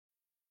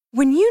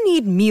When you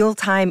need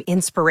mealtime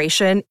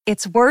inspiration,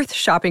 it's worth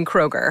shopping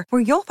Kroger,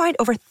 where you'll find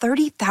over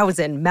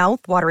 30,000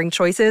 mouth-watering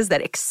choices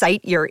that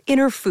excite your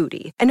inner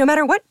foodie. And no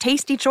matter what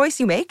tasty choice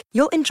you make,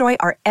 you'll enjoy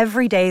our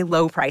everyday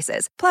low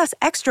prices, plus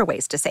extra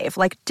ways to save,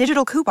 like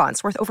digital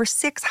coupons worth over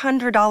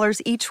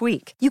 $600 each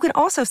week. You can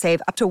also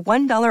save up to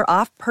 $1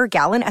 off per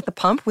gallon at the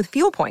pump with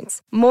fuel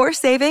points. More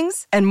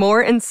savings and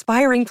more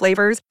inspiring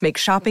flavors make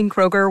shopping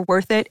Kroger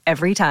worth it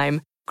every time.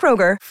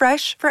 Kroger,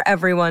 fresh for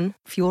everyone.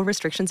 Fuel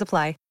restrictions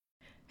apply.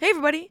 Hey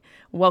everybody,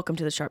 welcome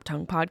to the Sharp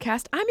Tongue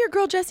Podcast. I'm your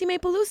girl Jessimae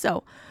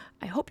Peluso.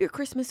 I hope your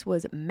Christmas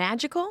was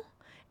magical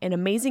and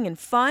amazing and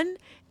fun,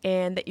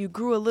 and that you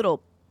grew a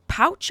little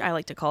pouch, I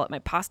like to call it my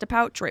pasta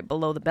pouch, right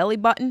below the belly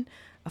button.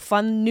 A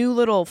fun new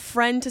little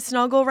friend to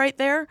snuggle right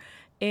there.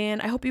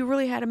 And I hope you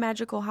really had a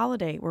magical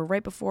holiday. We're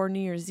right before New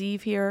Year's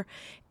Eve here,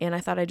 and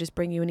I thought I'd just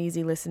bring you an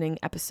easy listening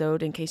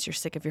episode in case you're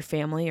sick of your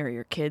family or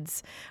your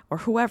kids or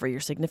whoever, your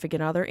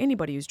significant other,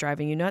 anybody who's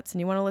driving you nuts, and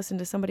you want to listen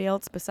to somebody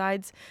else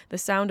besides the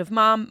sound of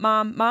mom,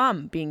 mom,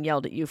 mom being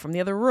yelled at you from the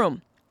other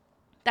room.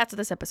 That's what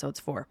this episode's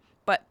for.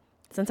 But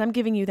since I'm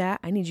giving you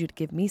that, I need you to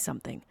give me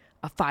something.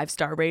 A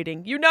 5-star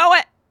rating. You know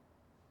it!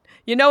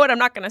 You know it, I'm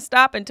not going to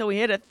stop until we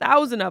hit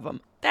 1,000 of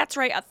them. That's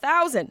right,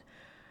 1,000.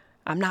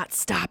 I'm not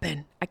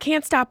stopping. I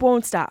can't stop,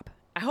 won't stop.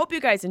 I hope you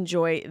guys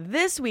enjoy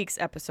this week's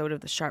episode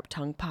of the Sharp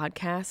Tongue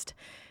Podcast.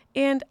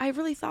 And I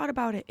really thought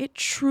about it. It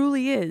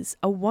truly is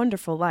a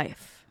wonderful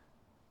life.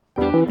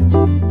 Sharp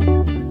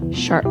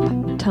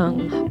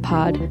Tongue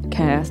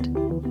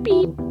Podcast.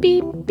 Beep,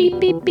 beep, beep,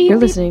 beep, beep. You're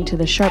listening to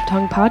the Sharp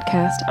Tongue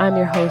Podcast. I'm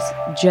your host,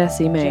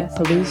 Jessimae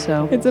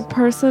Peluso. It's a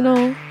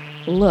personal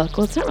look.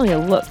 Well, it's not really a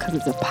look because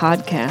it's a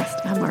podcast.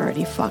 I'm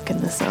already fucking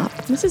this up.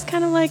 This is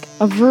kind of like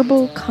a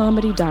verbal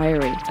comedy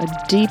diary, a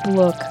deep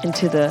look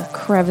into the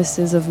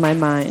crevices of my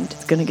mind.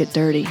 It's gonna get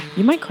dirty.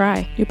 You might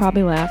cry. You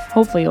probably laugh.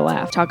 Hopefully you'll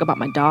laugh. Talk about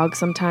my dog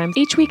sometimes.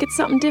 Each week it's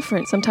something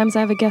different. Sometimes I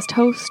have a guest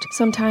host.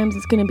 Sometimes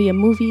it's gonna be a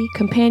movie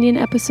companion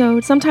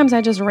episode. Sometimes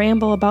I just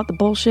ramble about the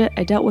bullshit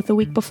I dealt with the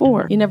week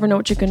before. You never know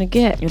what you're gonna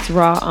get. It's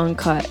raw,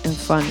 uncut, and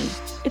funny.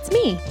 It's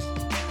me.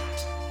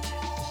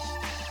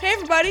 Hey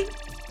everybody.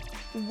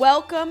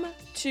 Welcome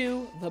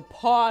to the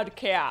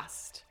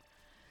podcast.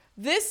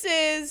 This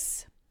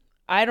is,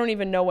 I don't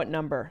even know what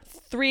number,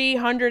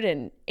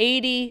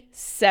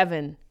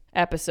 387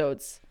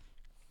 episodes.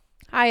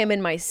 I am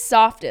in my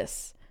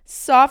softest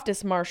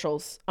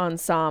Marshall's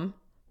ensemble.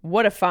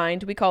 What a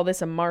find. We call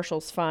this a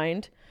Marshall's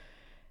find.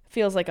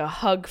 Feels like a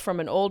hug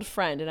from an old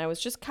friend. And I was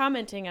just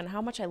commenting on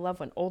how much I love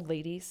when old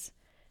ladies,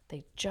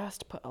 they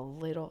just put a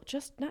little,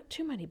 just not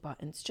too many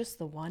buttons, just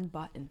the one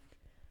button.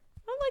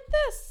 I'm like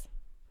this.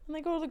 And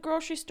they go to the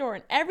grocery store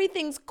and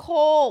everything's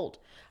cold.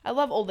 I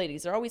love old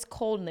ladies. They're always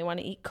cold and they want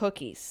to eat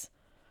cookies.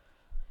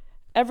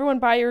 Everyone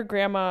buy your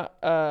grandma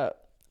a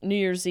New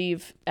Year's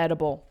Eve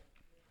edible.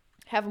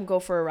 Have them go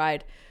for a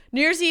ride.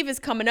 New Year's Eve is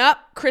coming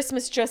up.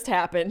 Christmas just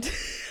happened.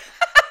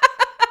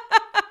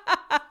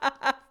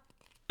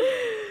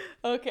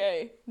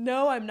 Okay.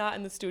 No, I'm not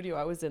in the studio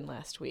I was in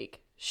last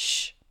week.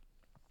 Shh.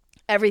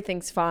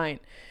 Everything's fine.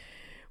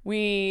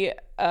 We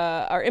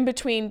are in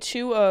between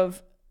two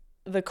of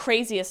the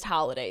craziest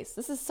holidays.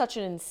 This is such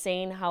an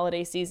insane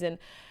holiday season.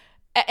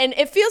 And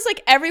it feels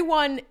like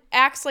everyone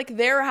acts like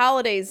their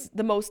holiday's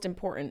the most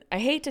important. I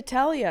hate to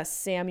tell you,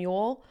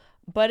 Samuel,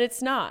 but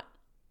it's not.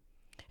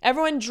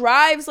 Everyone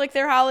drives like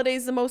their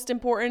holiday's the most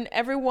important.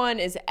 Everyone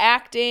is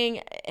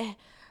acting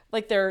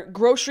like their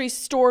grocery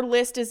store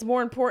list is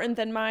more important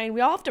than mine. We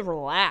all have to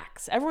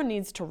relax. Everyone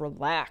needs to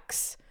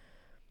relax.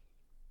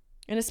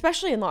 And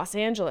especially in Los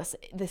Angeles,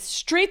 the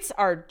streets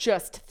are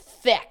just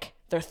thick.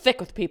 They're thick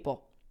with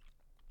people.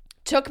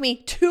 Took me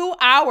 2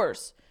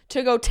 hours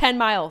to go 10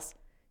 miles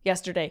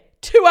yesterday.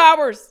 2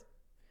 hours.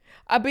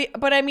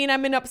 But I mean,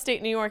 I'm in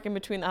upstate New York in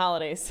between the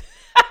holidays.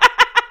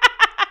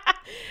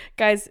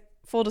 Guys,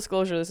 full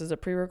disclosure, this is a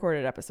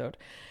pre-recorded episode.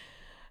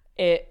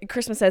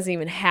 Christmas hasn't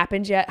even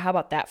happened yet. How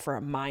about that for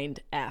a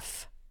mind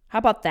F? How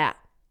about that?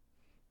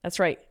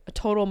 That's right. A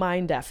total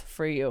mind F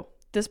for you.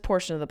 This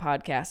portion of the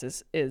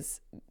podcast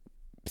is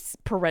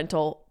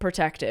parental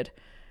protected.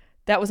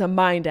 That was a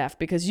mind F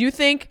because you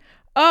think,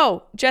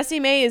 oh,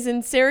 Jessimae is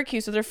in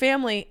Syracuse with her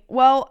family.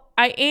 Well,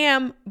 I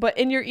am, but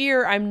in your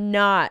ear, I'm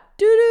not.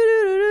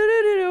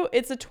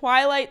 It's a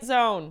Twilight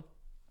Zone.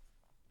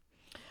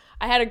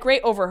 I had a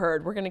great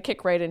overheard. We're going to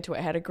kick right into it.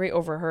 I had a great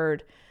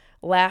overheard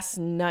last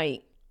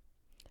night.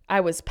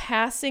 I was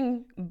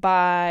passing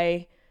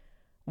by,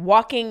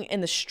 walking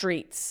in the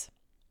streets.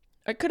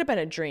 It could have been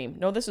a dream.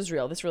 No, this was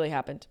real. This really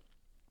happened.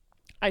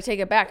 I take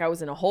it back. I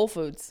was in a Whole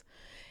Foods,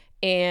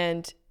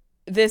 and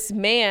this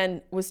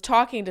man was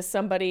talking to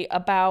somebody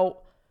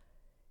about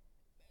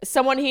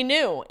someone he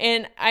knew.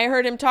 And I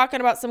heard him talking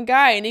about some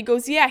guy, and he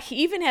goes, yeah, he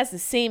even has the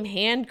same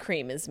hand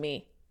cream as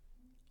me.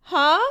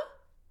 Huh?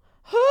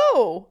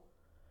 Who?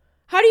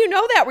 How do you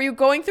know that? Were you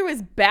going through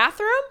his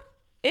bathroom?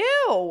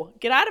 Ew.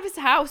 Get out of his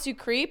house, you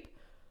creep.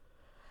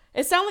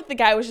 It sounded like the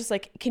guy was just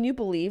like, can you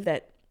believe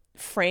that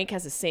Frank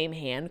has the same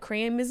hand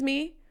cream as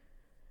me?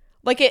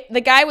 Like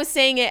the guy was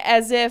saying it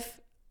as if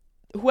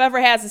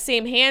whoever has the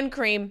same hand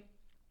cream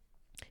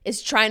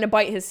is trying to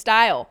bite his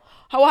style.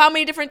 How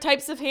many different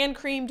types of hand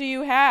cream do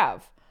you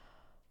have?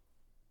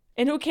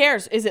 And who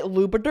cares? Is it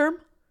Lubriderm?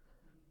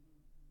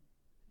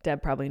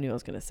 Deb probably knew I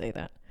was going to say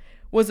that.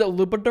 Was it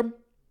Lubriderm?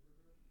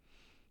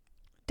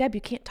 Deb,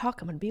 you can't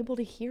talk. I'm going to be able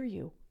to hear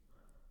you.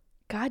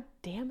 God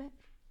damn it.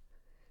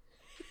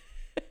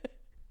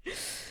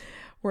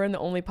 We're in the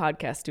only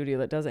podcast studio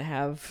that doesn't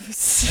have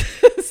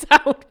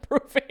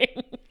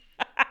soundproofing.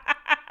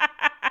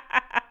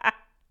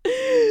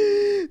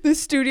 The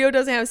studio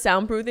doesn't have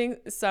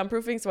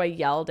soundproofing, so I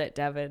yelled at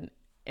Devin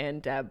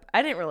and Deb.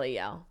 I didn't really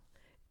yell.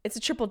 It's a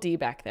triple D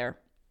back there.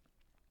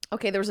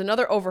 Okay, there was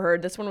another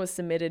overheard. This one was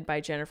submitted by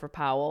Jennifer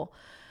Powell.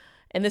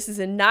 And this is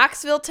in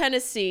Knoxville,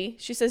 Tennessee.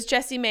 She says,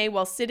 Jessimae,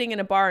 while sitting in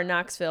a bar in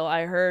Knoxville,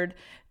 I heard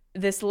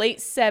this late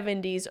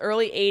 70s,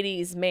 early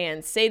 80s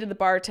man say to the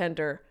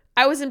bartender,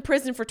 I was in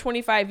prison for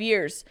 25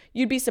 years.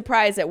 You'd be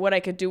surprised at what I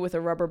could do with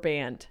a rubber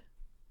band.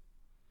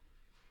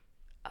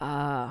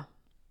 I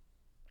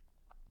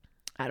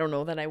don't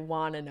know that I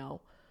want to know.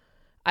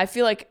 I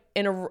feel like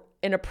in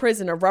a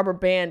prison, a rubber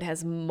band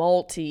has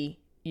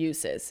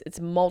multi-uses. It's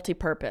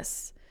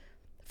multi-purpose.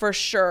 For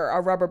sure, a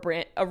rubber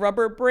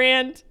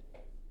brand.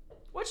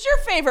 What's your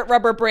favorite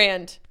rubber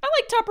brand? I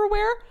like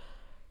Tupperware.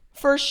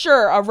 For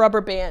sure, a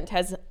rubber band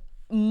has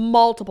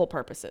multiple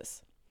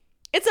purposes.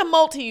 It's a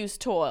multi-use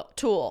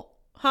tool.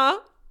 Huh?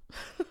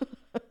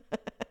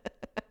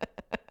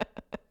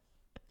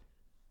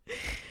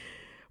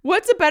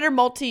 What's a better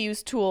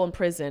multi-use tool in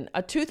prison?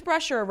 A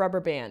toothbrush or a rubber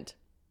band?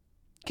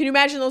 Can you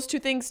imagine those two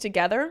things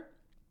together?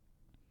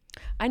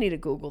 I need to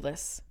Google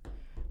this.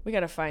 We got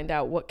to find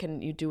out what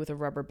can you do with a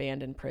rubber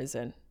band in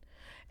prison.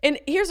 And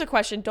here's a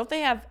question. Don't they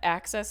have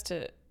access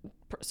to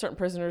certain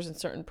prisoners in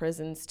certain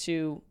prisons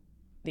to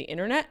the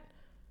internet?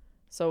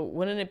 So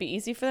wouldn't it be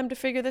easy for them to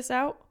figure this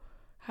out?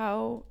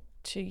 How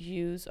to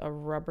use a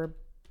rubber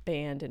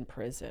band in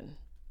prison.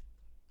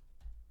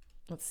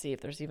 Let's see if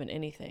there's even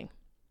anything.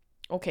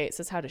 Okay, it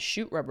says how to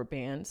shoot rubber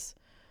bands.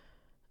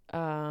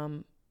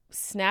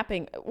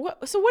 Snapping.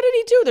 So what did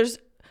he do? There's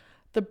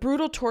the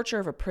brutal torture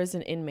of a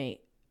prison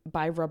inmate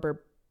by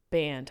rubber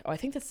band. Oh, I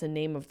think that's the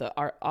name of the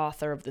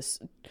author of this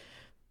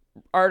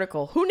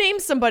article. Who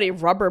named somebody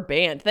rubber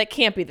band? That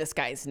can't be this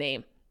guy's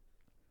name.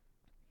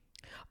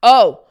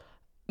 Oh,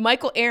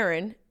 Michael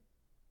Aaron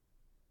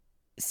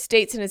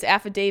states in his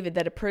affidavit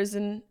that a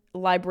prison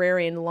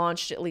librarian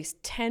launched at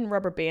least 10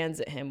 rubber bands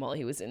at him while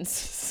he was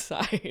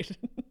inside.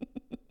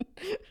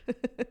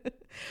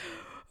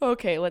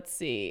 Okay, let's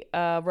see.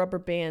 Rubber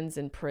bands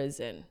in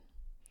prison.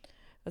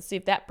 Let's see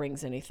if that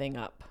brings anything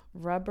up.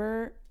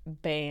 Rubber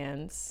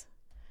bands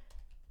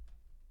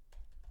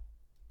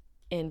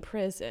in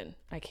prison.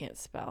 I can't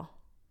spell.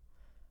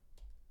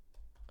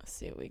 Let's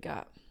see what we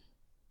got.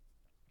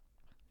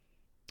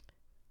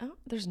 Oh,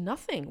 there's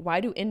nothing.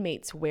 Why do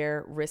inmates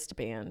wear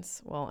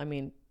wristbands? Well, I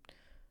mean,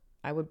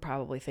 I would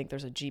probably think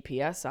there's a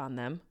GPS on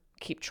them.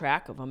 Keep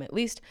track of them. At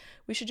least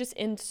we should just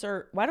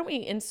why don't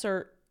we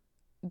insert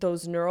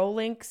those neural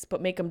links,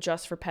 but make them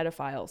just for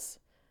pedophiles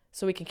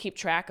so we can keep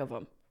track of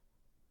them.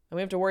 And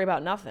we have to worry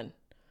about nothing.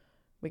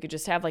 We could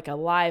just have like a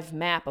live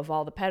map of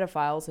all the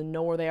pedophiles and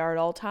know where they are at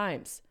all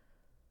times.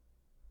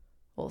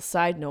 A little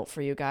side note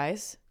for you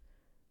guys.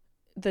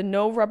 The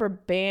no rubber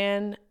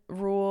band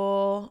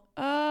rule,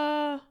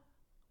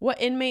 what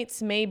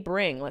inmates may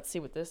bring. Let's see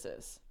what this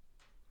is.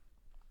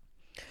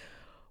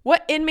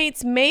 What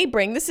inmates may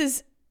bring. This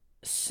is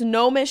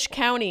Snohomish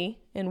County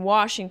in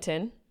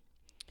Washington.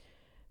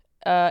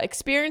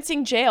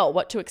 Experiencing jail,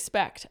 what to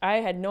expect. I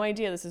had no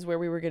idea this is where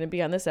we were going to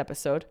be on this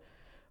episode.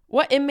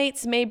 What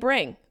inmates may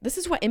bring. This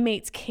is what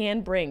inmates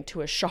can bring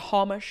to a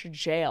Snohomish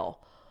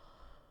jail.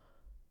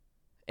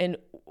 And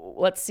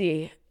let's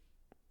see.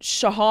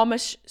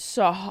 Snohomish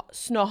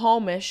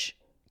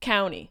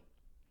County.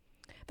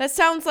 That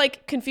sounds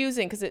like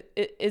confusing because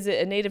is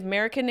it a Native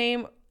American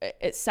name?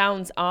 It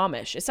sounds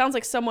Amish. It sounds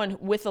like someone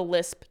with a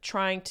lisp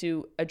trying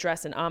to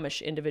address an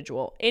Amish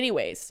individual.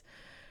 Anyways,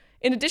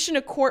 in addition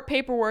to court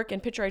paperwork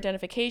and picture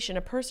identification,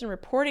 a person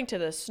reporting to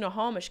the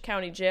Snohomish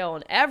County Jail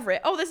in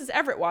Everett, this is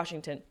Everett,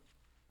 Washington.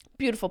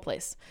 Beautiful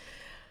place.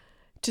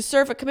 To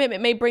serve a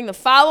commitment may bring the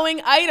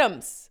following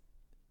items.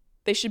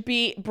 They should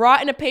be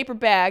brought in a paper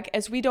bag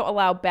as we don't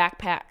allow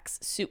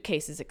backpacks,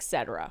 suitcases,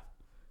 etc.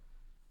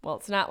 Well,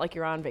 it's not like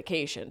you're on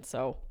vacation,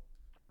 so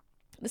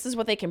this is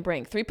what they can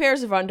bring. 3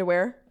 pairs of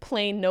underwear,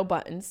 plain, no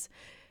buttons.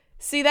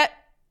 See, that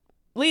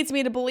leads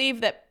me to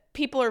believe that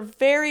people are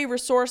very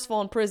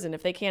resourceful in prison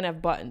if they can't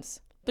have buttons.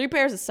 3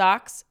 pairs of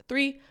socks,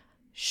 3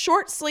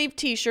 short sleeve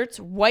t-shirts,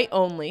 white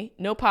only,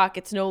 no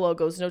pockets, no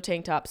logos, no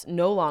tank tops,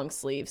 no long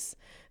sleeves.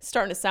 It's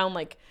starting to sound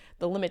like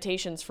the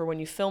limitations for when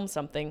you film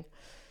something.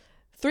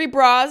 3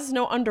 bras,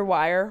 no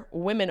underwire,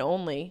 women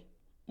only.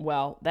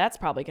 Well, that's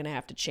probably going to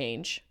have to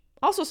change.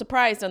 Also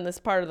surprised on this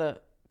part of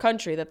the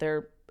country that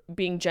they're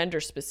being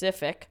gender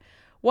specific.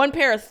 1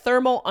 pair of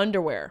thermal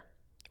underwear.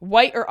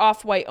 White or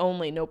off-white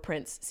only, no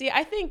prints. See,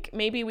 I think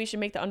maybe we should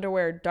make the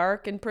underwear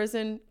dark in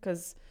prison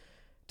because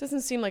it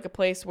doesn't seem like a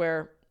place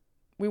where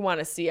We want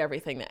to see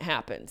everything that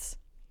happens.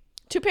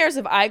 2 pairs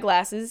of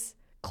eyeglasses,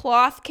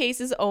 cloth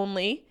cases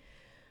only,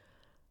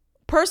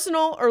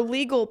 personal or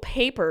legal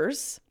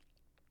papers,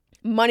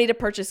 money to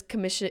purchase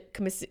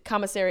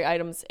commissary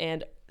items,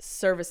 and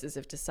services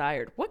if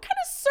desired. What kind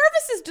of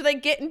services do they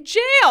get in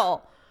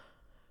jail?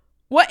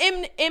 What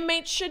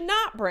inmates should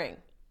not bring?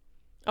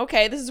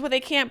 Okay, this is what they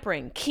can't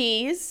bring.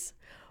 Keys,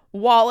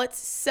 wallets,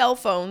 cell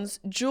phones,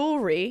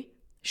 jewelry,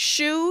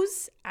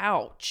 shoes,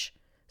 ouch,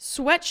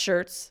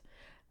 sweatshirts.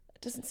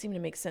 It doesn't seem to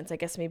make sense. I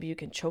guess maybe you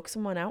can choke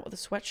someone out with a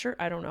sweatshirt.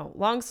 I don't know.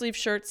 Long sleeve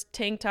shirts,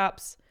 tank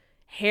tops,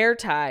 hair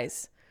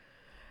ties.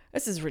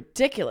 This is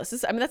ridiculous.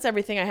 That's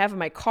everything I have in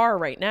my car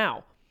right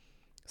now.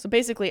 So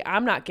basically,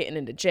 I'm not getting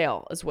into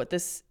jail is what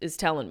this is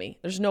telling me.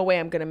 There's no way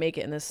I'm going to make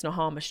it in this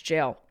Snohomish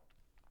jail.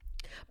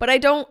 But I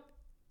don't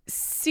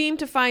seem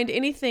to find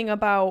anything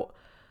about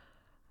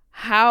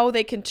how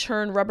they can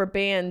turn rubber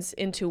bands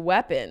into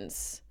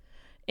weapons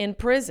in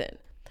prison.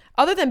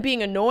 Other than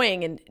being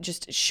annoying and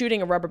just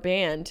shooting a rubber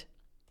band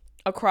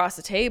across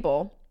the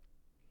table,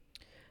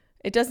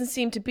 it doesn't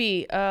seem to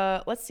be.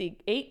 Let's see.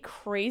 8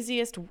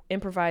 craziest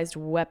improvised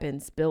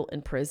weapons built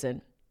in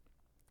prison.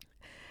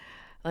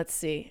 Let's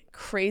see.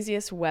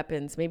 Craziest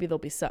weapons. Maybe there'll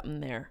be something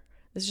there.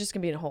 This is just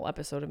going to be a whole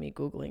episode of me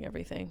Googling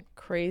everything.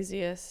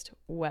 Craziest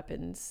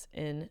weapons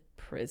in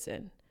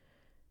prison.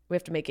 We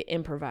have to make it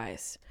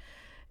improvised.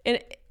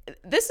 And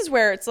this is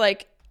where it's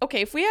like,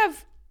 okay, if we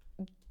have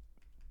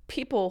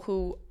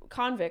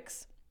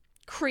convicts,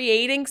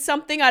 creating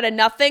something out of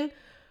nothing,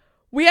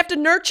 we have to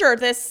nurture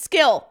this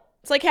skill.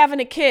 It's like having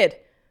a kid.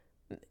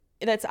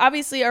 That's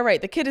obviously, all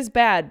right, the kid is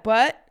bad,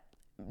 but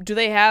do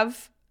they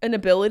have an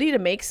ability to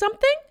make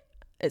something?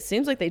 It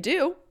seems like they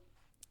do.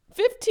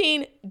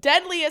 15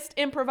 deadliest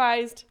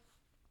improvised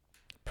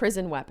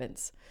prison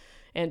weapons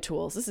and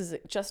tools. This is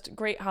just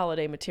great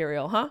holiday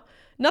material, huh?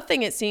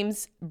 Nothing, it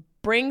seems,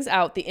 brings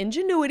out the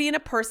ingenuity in a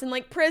person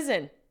like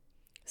prison.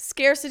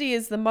 Scarcity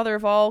is the mother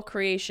of all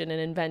creation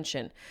and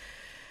invention.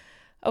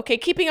 Okay,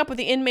 keeping up with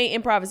the inmate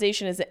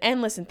improvisation is an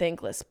endless and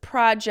thankless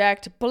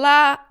project.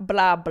 Blah,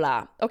 blah,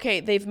 blah. Okay,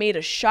 they've made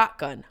a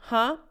shotgun,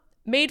 huh?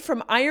 Made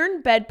from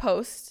iron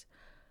bedposts,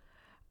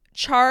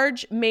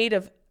 charge made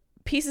of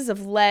pieces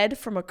of lead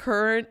from a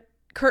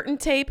curtain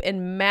tape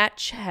and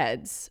match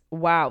heads.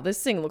 Wow,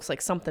 this thing looks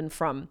like something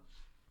from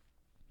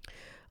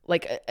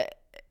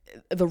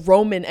the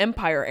Roman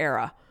Empire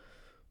era.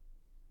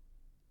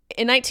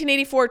 In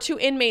 1984, 2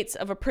 inmates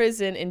of a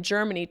prison in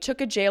Germany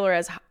took a jailer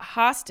as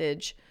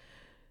hostage,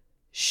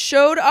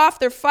 showed off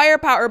their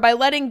firepower by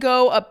letting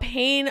go a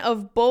pane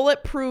of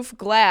bulletproof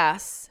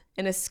glass,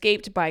 and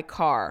escaped by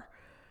car.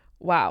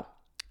 Wow,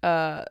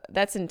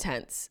 that's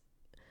intense.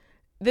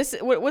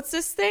 What's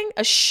this thing?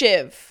 A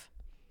shiv.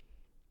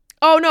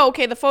 Oh, no,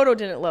 okay, the photo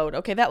didn't load.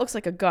 Okay, that looks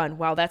like a gun.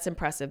 Wow, that's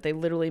impressive. They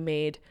literally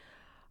made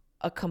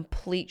a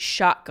complete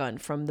shotgun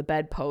from the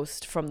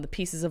bedpost, from the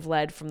pieces of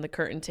lead, from the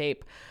curtain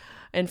tape,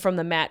 and from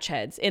the match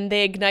heads. And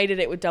they ignited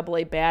it with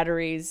AA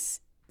batteries.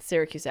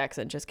 Syracuse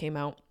accent just came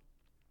out.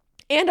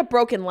 And a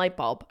broken light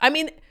bulb. I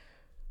mean,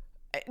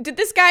 did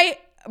this guy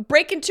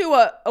break into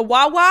a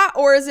Wawa,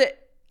 or is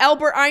it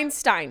Albert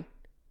Einstein?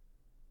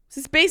 This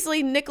is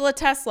basically Nikola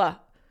Tesla.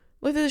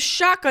 Look, this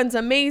shotgun's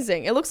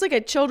amazing. It looks like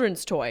a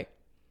children's toy.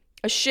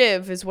 A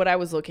shiv is what I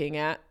was looking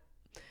at.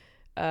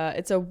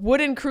 It's a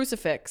wooden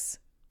crucifix.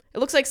 It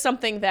looks like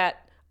something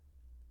that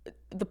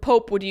the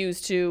Pope would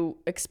use to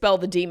expel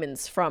the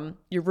demons from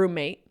your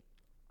roommate.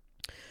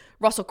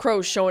 Russell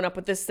Crowe's showing up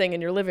with this thing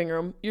in your living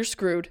room. You're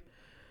screwed.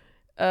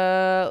 They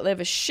have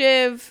a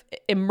shiv,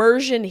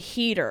 immersion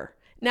heater.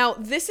 Now,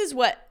 this is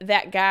what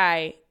that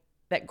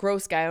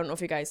gross guy, I don't know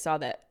if you guys saw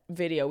that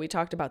video. We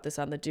talked about this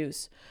on The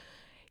Deuce.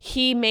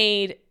 He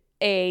made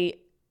a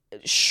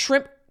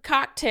shrimp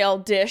cocktail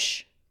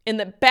dish in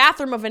the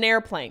bathroom of an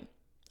airplane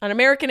on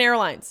American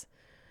Airlines.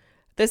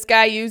 This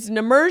guy used an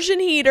immersion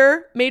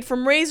heater made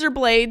from razor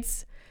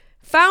blades,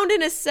 found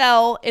in a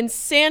cell in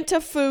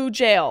Santa Fe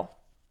jail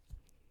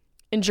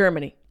in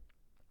Germany.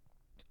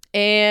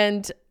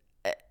 And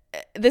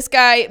this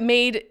guy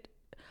made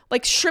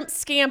like shrimp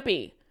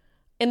scampi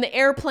in the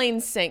airplane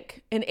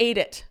sink and ate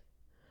it.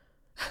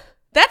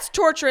 That's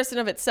torturous in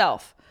of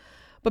itself.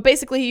 But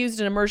basically he used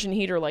an immersion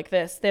heater like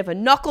this. They have a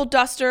knuckle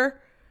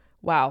duster.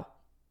 Wow.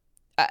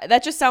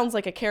 That just sounds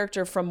like a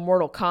character from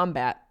Mortal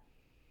Kombat.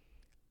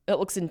 It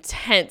looks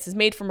intense. It's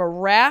made from a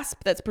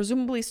rasp that's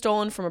presumably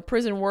stolen from a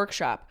prison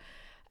workshop.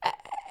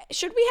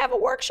 Should we have a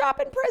workshop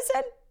in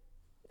prison?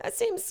 That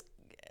seems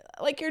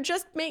like you're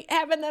just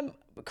having them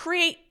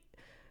create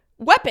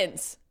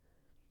weapons.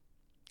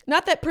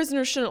 Not that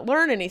prisoners shouldn't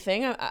learn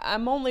anything.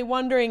 I'm only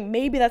wondering,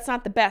 maybe that's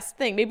not the best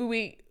thing. Maybe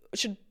we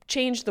should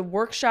change the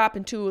workshop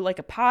into like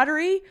a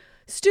pottery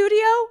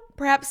studio.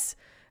 Perhaps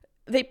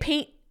they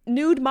paint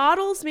nude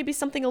models, maybe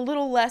something a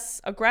little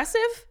less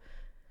aggressive.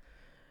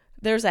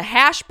 There's a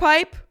hash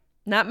pipe.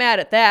 Not mad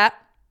at that.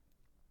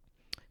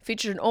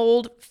 Featured an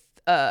old,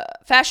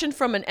 fashioned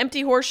from an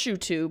empty horseshoe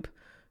tube.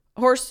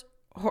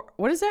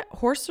 what is that?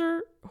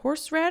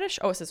 Horseradish?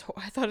 Oh, it says,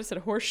 I thought it said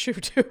horseshoe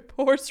too.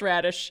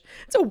 Horseradish.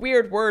 It's a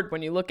weird word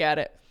when you look at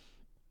it.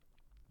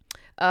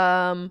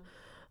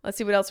 Let's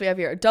see what else we have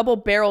here. A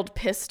double-barreled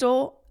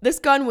pistol. This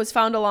gun was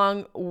found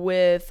along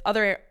with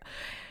other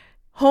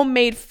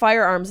homemade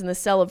firearms in the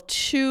cell of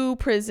 2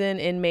 prison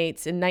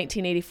inmates in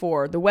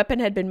 1984. The weapon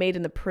had been made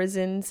in the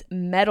prison's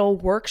metal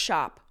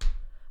workshop.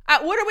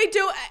 What are we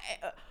doing?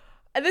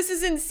 This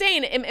is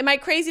insane. Am I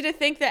crazy to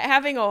think that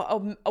having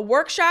a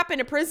workshop in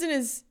a prison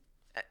is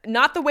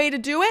not the way to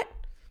do it?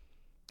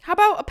 How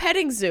about a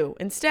petting zoo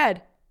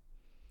instead?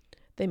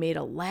 They made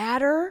a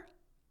ladder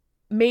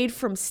made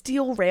from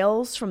steel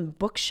rails from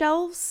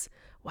bookshelves.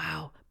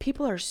 Wow.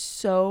 People are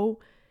so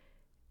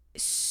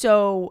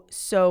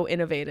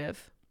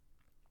innovative.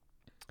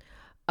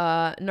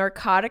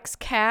 Narcotics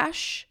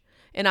cache.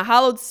 In a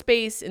hollowed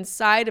space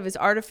inside of his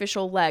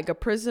artificial leg, a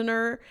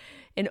prisoner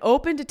in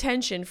open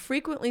detention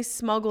frequently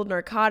smuggled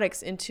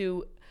narcotics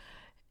into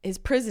his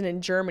prison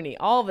in Germany.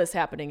 All of this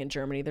happening in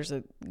Germany. There's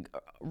a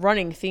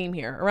running theme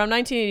here. Around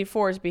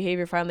 1984, his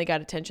behavior finally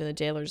got attention of the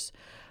jailers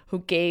who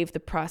gave the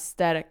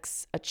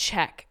prosthetics a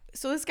check.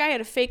 So this guy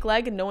had a fake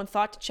leg and no one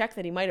thought to check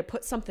that he might have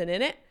put something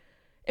in it.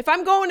 If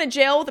I'm going to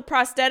jail with a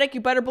prosthetic,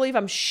 you better believe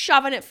I'm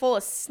shoving it full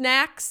of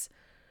snacks,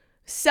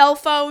 cell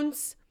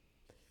phones,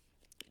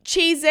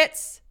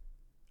 Cheez-Its.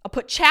 I'll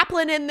put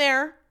Chaplin in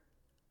there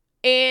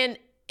and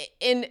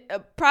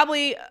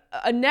probably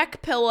a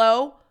neck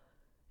pillow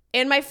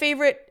and my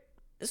favorite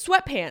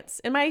sweatpants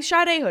and my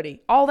Sade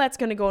hoodie. All that's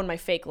going to go in my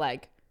fake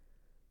leg.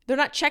 They're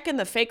not checking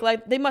the fake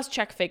leg. They must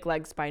check fake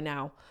legs by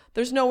now.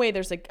 There's no way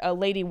there's a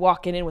lady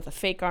walking in with a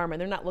fake arm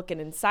and they're not looking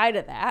inside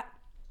of that.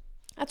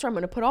 That's where I'm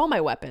going to put all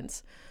my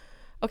weapons.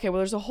 Okay, well,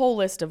 there's a whole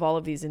list of all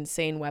of these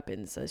insane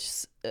weapons.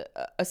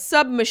 A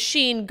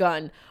submachine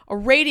gun, a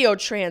radio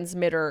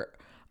transmitter,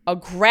 a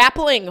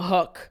grappling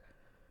hook.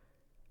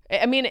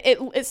 I mean,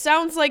 it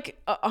sounds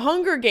like a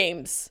Hunger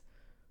Games.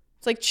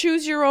 It's like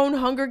choose your own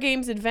Hunger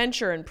Games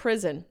adventure in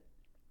prison.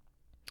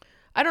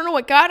 I don't know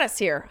what got us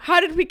here. How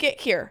did we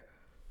get here?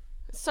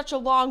 It's such a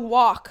long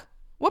walk.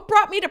 What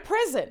brought me to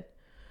prison?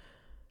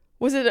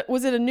 Was it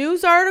a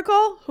news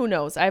article? Who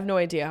knows? I have no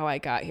idea how I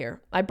got here.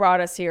 I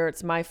brought us here.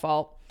 It's my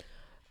fault.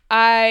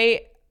 Because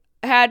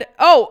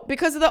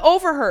of the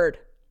overheard.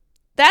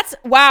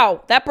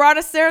 Wow, that brought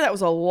us there. That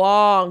was a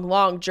long,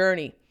 long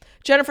journey.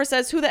 Jennifer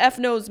says, who the F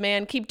knows,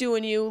 man? Keep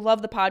doing you.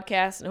 Love the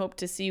podcast and hope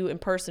to see you in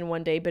person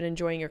one day. Been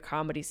enjoying your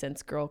comedy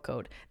since Girl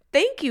Code.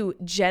 Thank you,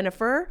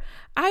 Jennifer.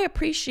 I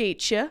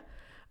appreciate you. I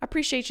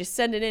appreciate you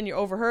sending in your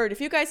overheard.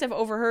 If you guys have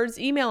overheards,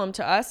 email them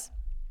to us.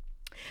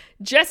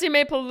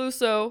 Jessimae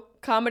Peluso,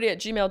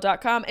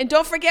 comedy@gmail.com. And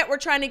don't forget, we're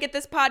trying to get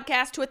this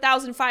podcast to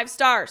 1,005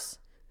 stars.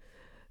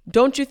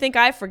 Don't you think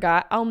I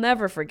forgot? I'll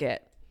never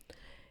forget.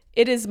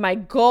 It is my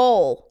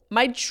goal,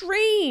 my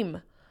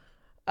dream.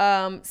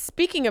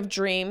 Speaking of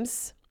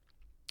dreams,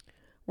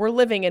 we're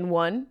living in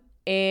one,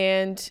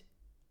 and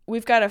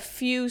we've got a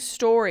few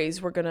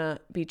stories we're going to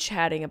be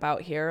chatting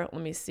about here.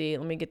 Let me see.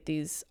 Let me get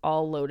these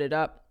all loaded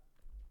up.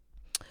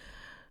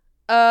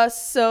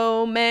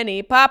 So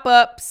many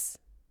pop-ups.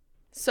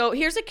 So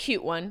here's a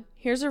cute one.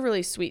 Here's a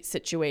really sweet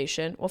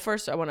situation. Well,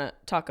 first I want to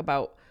talk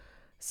about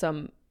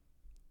some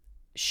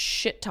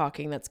shit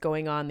talking that's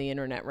going on the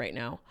internet right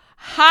now.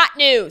 Hot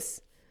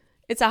news.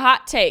 It's a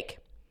hot take.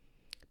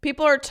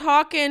 People are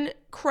talking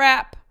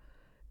crap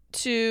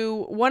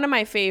to one of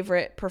my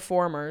favorite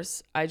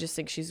performers. I just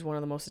think she's one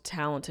of the most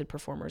talented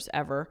performers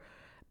ever.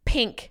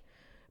 Pink.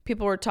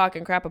 People were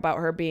talking crap about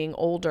her being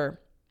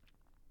older.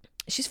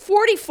 She's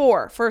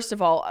 44, first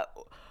of all.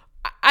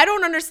 I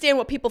don't understand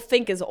what people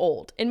think is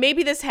old. And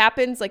maybe this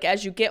happens like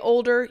as you get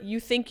older, you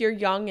think you're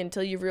young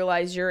until you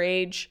realize your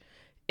age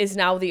is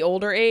now the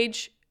older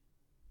age,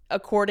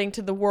 according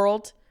to the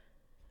world.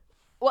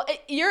 Well,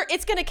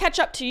 it's going to catch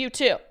up to you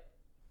too.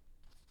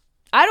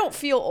 I don't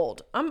feel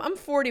old. I'm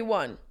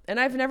 41, and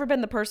I've never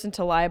been the person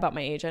to lie about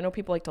my age. I know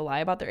people like to lie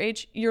about their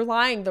age. You're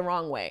lying the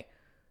wrong way.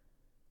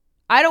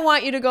 I don't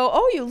want you to go,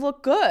 oh, you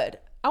look good.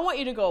 I want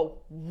you to go,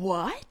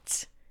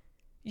 what?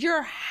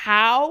 You're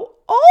how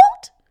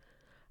old?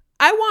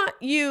 I want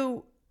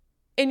you,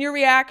 in your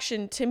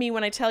reaction to me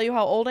when I tell you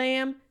how old I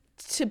am,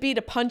 to be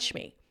to punch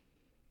me.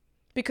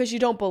 Because you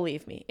don't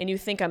believe me, and you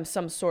think I'm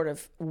some sort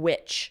of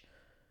witch.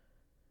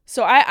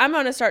 So I'm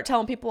going to start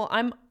telling people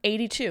I'm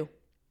 82.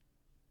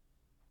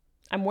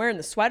 I'm wearing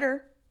the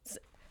sweater.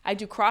 I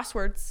do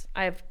crosswords.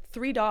 I have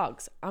 3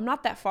 dogs. I'm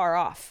not that far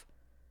off.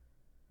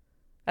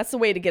 That's the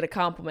way to get a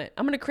compliment.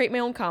 I'm going to create my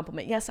own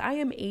compliment. Yes, I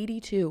am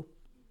 82.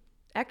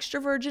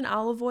 Extra virgin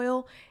olive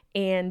oil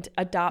and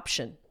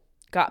adoption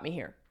got me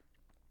here.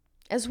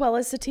 As well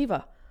as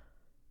sativa.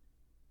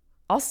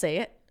 I'll say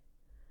it.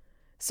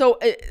 So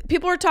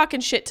people are talking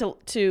shit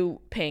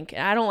to Pink,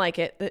 and I don't like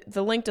it.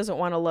 The link doesn't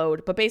want to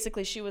load. But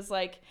basically she was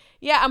like,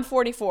 yeah, I'm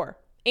 44.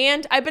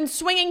 And I've been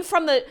swinging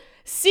from the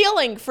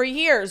ceiling for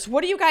years.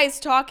 What are you guys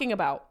talking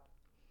about?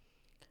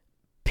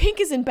 Pink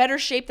is in better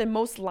shape than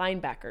most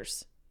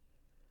linebackers.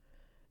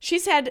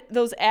 She's had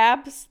those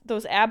ab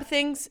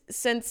things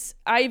since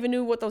I even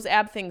knew what those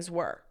ab things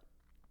were.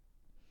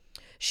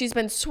 She's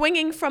been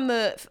swinging from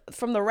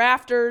the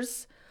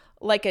rafters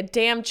like a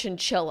damn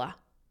chinchilla.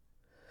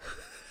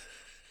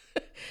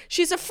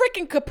 She's a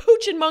freaking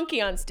capuchin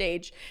monkey on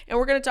stage. And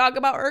we're going to talk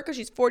about her because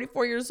she's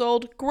 44 years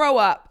old. Grow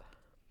up.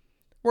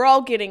 We're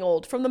all getting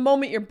old from the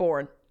moment you're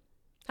born.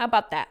 How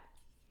about that?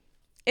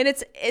 And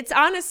it's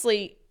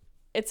honestly,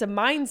 it's a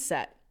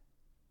mindset.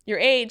 Your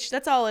age,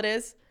 that's all it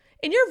is.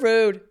 And you're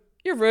rude.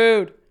 You're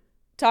rude.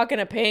 Talking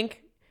to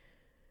Pink.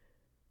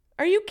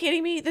 Are you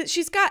kidding me?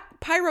 She's got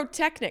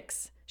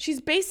pyrotechnics.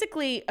 She's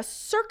basically a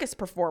circus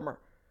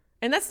performer.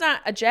 And that's not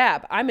a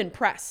jab. I'm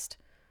impressed.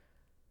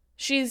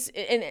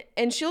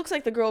 And she looks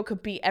like the girl who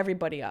could beat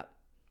everybody up.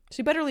 So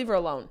you better leave her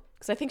alone.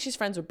 Because I think she's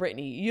friends with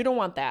Britney. You don't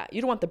want that.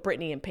 You don't want the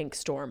Britney and Pink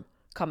storm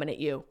coming at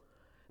you.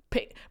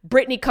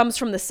 Britney comes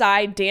from the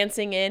side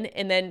dancing in.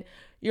 And then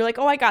you're like,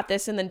 oh, I got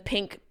this. And then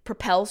Pink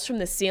propels from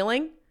the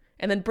ceiling.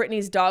 And then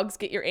Britney's dogs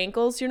get your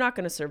ankles. You're not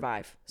going to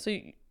survive. So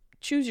you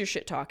choose your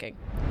shit talking.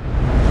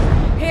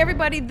 Hey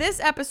everybody, this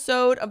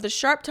episode of the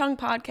Sharp Tongue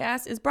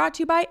Podcast is brought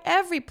to you by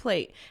Every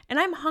Plate, and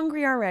I'm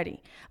hungry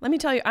already. Let me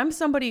tell you, I'm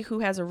somebody who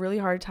has a really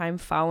hard time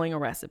following a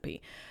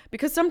recipe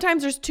because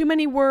sometimes there's too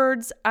many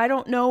words. I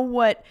don't know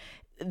what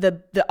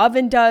the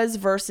oven does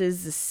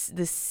versus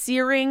the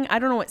searing. I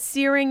don't know what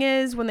searing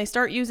is. When they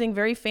start using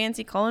very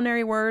fancy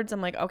culinary words,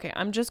 I'm like, okay,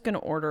 I'm just going to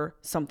order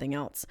something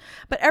else.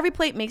 But Every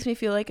Plate makes me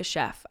feel like a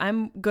chef.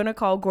 I'm going to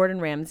call Gordon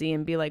Ramsay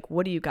and be like,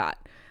 what do you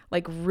got?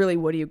 Like, really,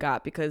 what do you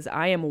got? Because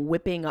I am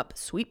whipping up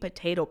sweet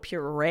potato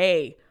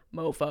puree,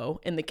 mofo,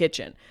 in the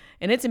kitchen.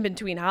 And it's in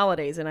between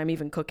holidays and I'm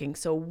even cooking.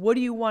 So what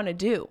do you want to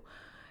do?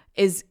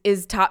 Is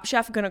Top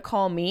Chef going to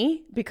call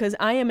me? Because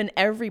I am an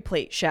Every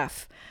Plate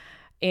chef.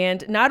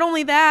 And not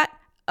only that,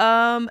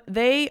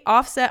 they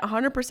offset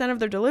 100% of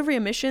their delivery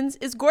emissions.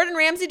 Is Gordon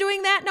Ramsay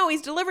doing that? No,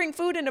 he's delivering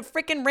food in a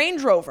freaking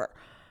Range Rover.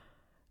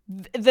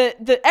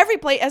 The Every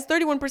Plate has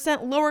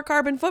 31% lower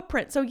carbon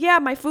footprint. So yeah,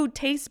 my food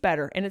tastes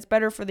better and it's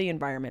better for the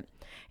environment.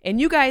 And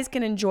you guys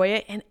can enjoy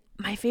it. And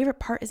my favorite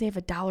part is they have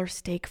 $1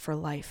 steak for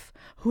life.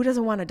 Who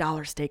doesn't want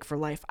 $1 steak for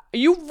life?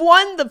 You've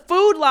won the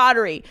food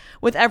lottery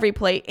with Every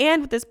Plate.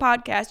 And with this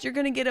podcast, you're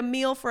going to get a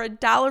meal for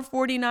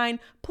 $1.49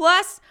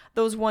 plus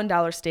those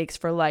 $1 steaks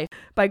for life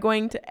by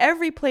going to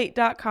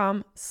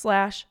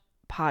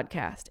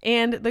everyplate.com/podcast.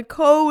 And the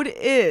code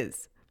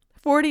is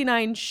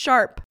 49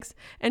 sharp.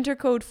 Enter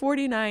code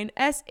 49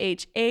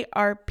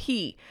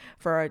 SHARP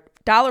for a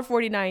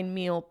 $1.49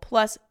 meal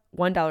plus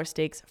 $1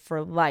 steaks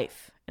for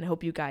life. And I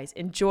hope you guys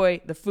enjoy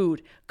the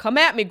food. Come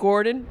at me,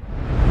 Gordon.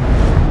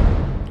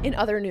 In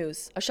other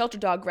news, a shelter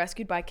dog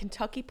rescued by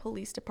Kentucky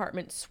Police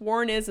Department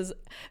sworn in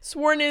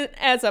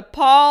as a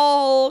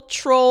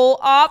patrol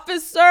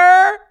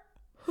officer.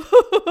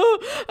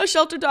 A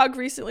shelter dog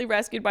recently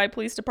rescued by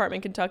Police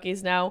Department Kentucky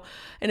is now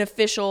an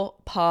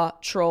official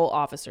patrol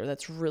officer.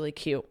 That's really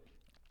cute.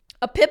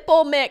 A pit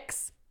bull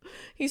mix.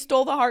 He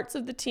stole the hearts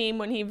of the team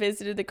when he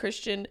visited the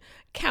Christian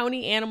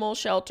County Animal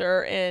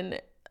Shelter in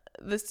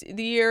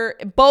the year.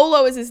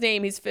 Bolo is his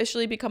name. He's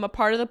officially become a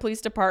part of the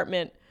police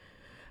department.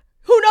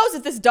 Who knows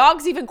if this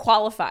dog's even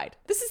qualified?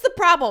 This is the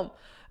problem.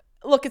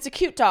 Look, it's a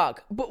cute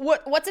dog, but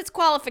what's its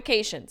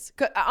qualifications?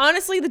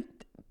 Honestly,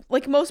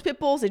 like most pit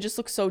bulls, they just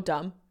look so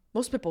dumb.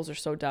 Most pit bulls are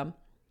so dumb.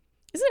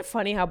 Isn't it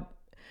funny how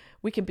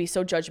we can be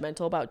so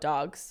judgmental about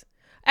dogs?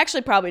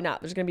 Actually, probably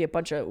not. There's going to be a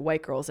bunch of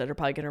white girls that are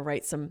probably going to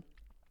write some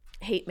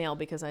hate mail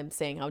because I'm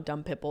saying how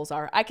dumb pit bulls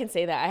are. I can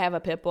say that. I have a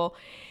pit bull.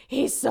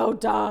 He's so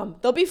dumb.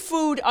 There'll be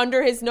food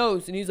under his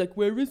nose, and he's like,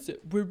 where is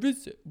it? Where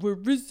is it? Where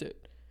is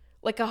it?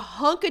 Like a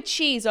hunk of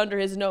cheese under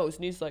his nose,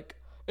 and he's like,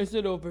 is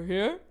it over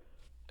here?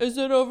 Is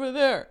it over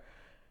there?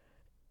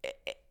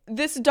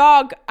 This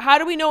dog, how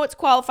do we know it's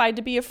qualified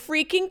to be a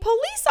freaking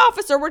police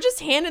officer? We're just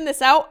handing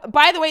this out.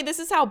 By the way, this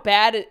is how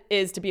bad it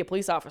is to be a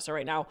police officer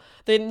right now.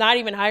 They're not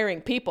even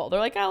hiring people. They're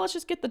like, oh, let's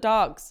just get the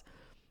dogs.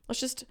 Let's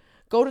just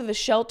go to the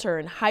shelter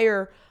and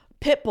hire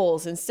pit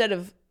bulls instead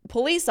of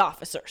police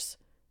officers.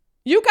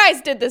 You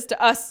guys did this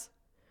to us.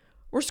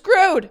 We're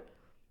screwed.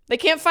 They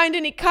can't find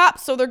any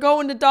cops, so they're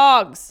going to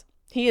dogs.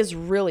 He is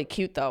really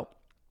cute, though.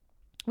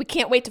 We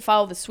can't wait to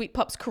follow the sweet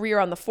pup's career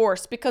on the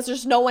force because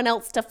there's no one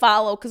else to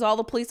follow because all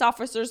the police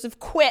officers have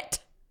quit.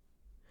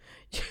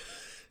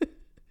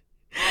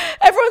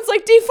 Everyone's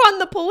like, defund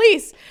the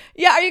police.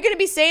 Yeah, are you going to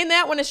be saying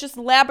that when it's just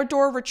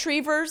Labrador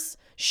retrievers,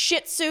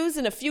 Shih Tzus,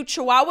 and a few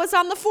Chihuahuas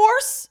on the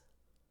force?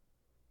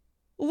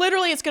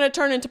 Literally, it's going to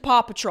turn into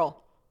Paw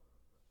Patrol.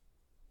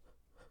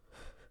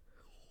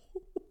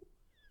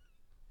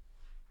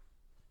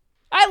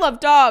 I love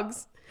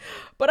dogs,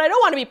 but I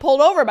don't want to be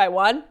pulled over by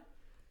one.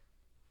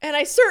 And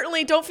I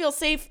certainly don't feel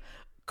safe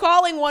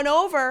calling one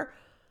over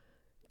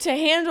to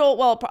handle,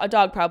 well, a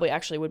dog probably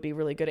actually would be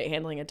really good at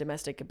handling a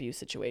domestic abuse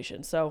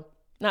situation. So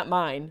not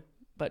mine,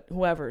 but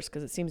whoever's,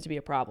 because it seems to be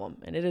a problem,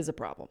 and it is a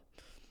problem.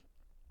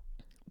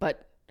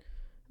 But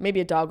maybe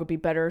a dog would be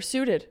better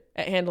suited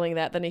at handling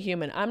that than a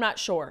human. I'm not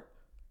sure.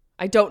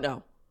 I don't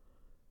know.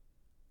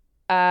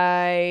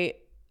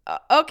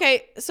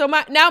 Okay, so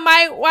my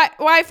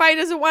Wi-Fi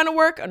doesn't want to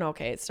work. Oh, no,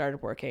 okay, it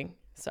started working.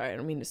 Sorry, I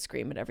don't mean to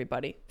scream at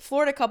everybody.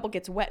 Florida couple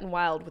gets wet and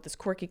wild with this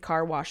quirky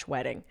car wash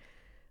wedding.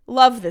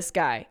 Love this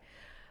guy.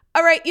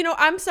 All right,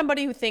 I'm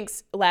somebody who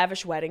thinks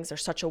lavish weddings are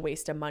such a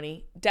waste of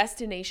money.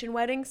 Destination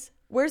weddings?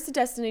 Where's the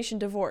destination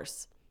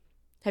divorce?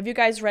 Have you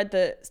guys read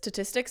the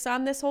statistics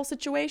on this whole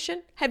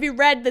situation? Have you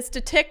read the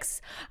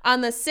statistics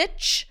on the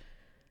sitch?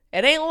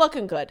 It ain't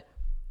looking good.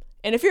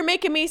 And if you're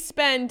making me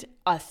spend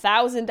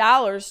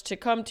 $1,000 to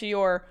come to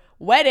your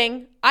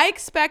wedding, I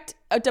expect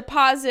a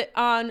deposit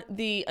on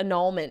the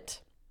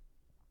annulment.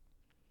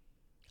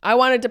 I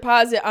want a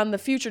deposit on the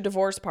future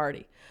divorce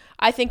party.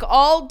 I think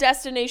all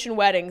destination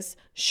weddings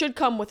should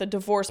come with a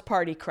divorce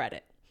party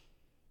credit.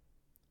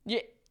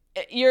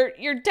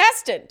 You're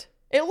destined.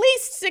 At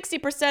least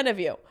 60% of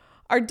you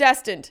are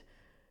destined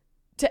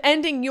to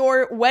ending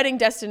your wedding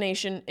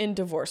destination in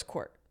divorce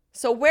court.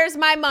 So where's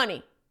my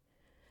money?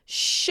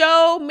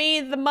 Show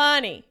me the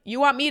money. You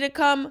want me to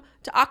come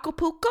to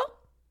Acapulco?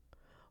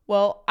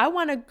 Well, I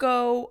want to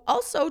go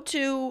also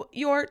to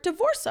your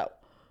divorceo.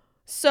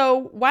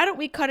 So why don't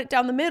we cut it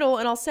down the middle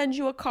and I'll send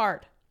you a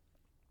card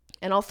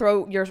and I'll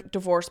throw your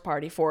divorce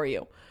party for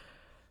you.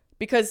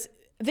 Because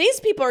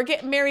these people are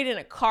getting married in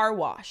a car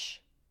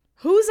wash.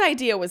 Whose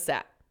idea was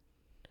that?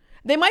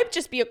 They might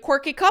just be a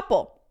quirky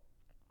couple.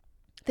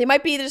 They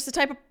might be just the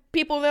type of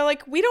people they're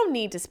like, we don't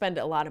need to spend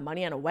a lot of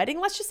money on a wedding.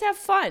 Let's just have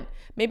fun.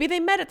 Maybe they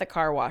met at the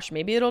car wash.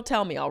 Maybe it'll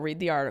tell me. I'll read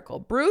the article.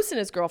 Bruce and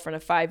his girlfriend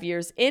of 5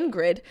 years,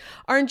 Ingrid,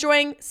 are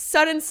enjoying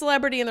sudden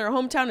celebrity in their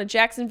hometown of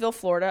Jacksonville,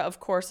 Florida. Of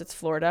course, it's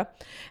Florida.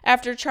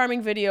 After a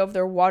charming video of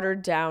their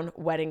watered-down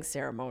wedding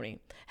ceremony,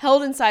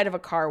 held inside of a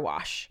car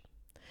wash.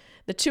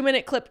 The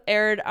 2-minute clip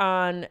aired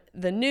on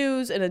the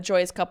news, and a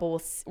joyous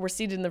couple were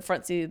seated in the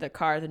front seat of the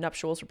car. The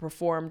nuptials were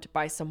performed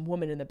by some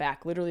woman in the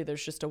back. Literally,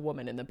 there's just a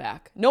woman in the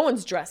back. No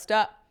one's dressed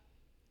up.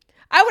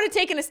 I would have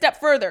taken a step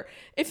further.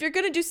 If you're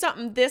going to do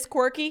something this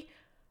quirky,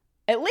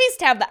 at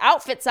least have the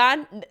outfits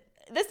on.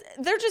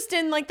 They're just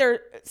in like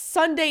their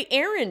Sunday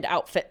errand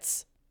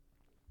outfits.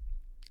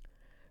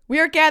 We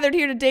are gathered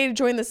here today to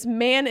join this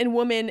man and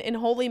woman in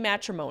holy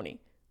matrimony.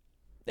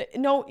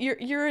 No,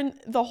 you're in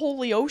the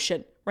holy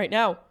ocean right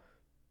now.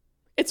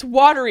 It's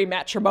watery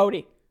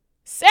matrimony.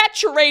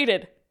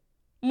 Saturated.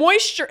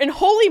 Moisture and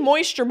holy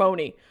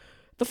moisture-mony.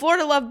 The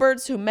Florida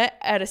lovebirds who met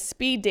at a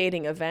speed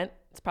dating event,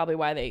 it's probably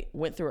why they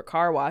went through a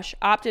car wash,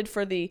 opted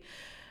for the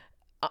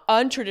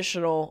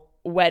untraditional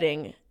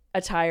wedding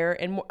attire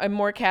and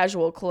more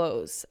casual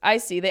clothes. I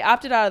see. They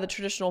opted out of the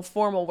traditional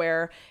formal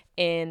wear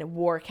and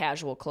wore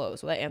casual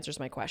clothes. Well, that answers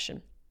my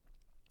question.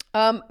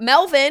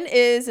 Melvin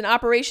is an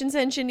operations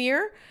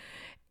engineer.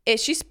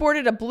 She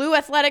sported a blue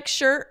athletic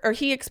shirt, or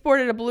he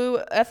exported a blue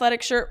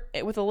athletic shirt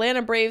with a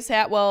Atlanta Braves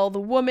hat, while the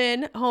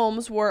woman,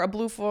 Holmes, wore a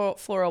blue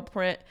floral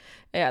print.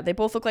 Yeah, they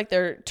both look like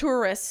they're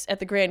tourists at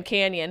the Grand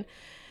Canyon.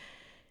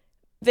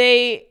 So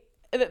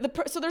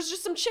there's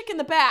just some chick in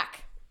the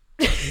back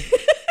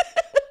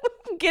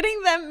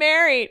getting them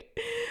married.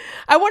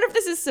 I wonder if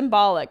this is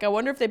symbolic. I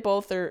wonder if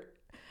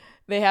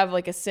they have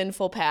like a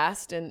sinful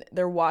past and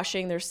they're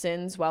washing their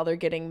sins while they're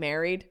getting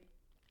married.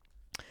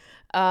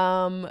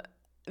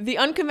 The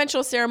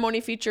unconventional ceremony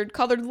featured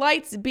colored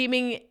lights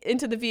beaming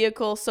into the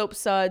vehicle, soap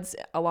suds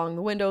along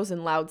the windows,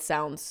 and loud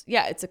sounds.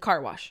 Yeah, it's a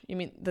car wash. You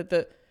mean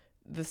the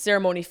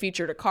ceremony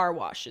featured a car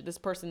wash. This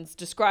person's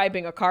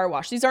describing a car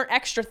wash. These aren't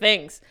extra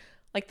things.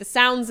 Like the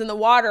sounds in the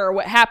water are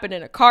what happened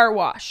in a car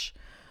wash.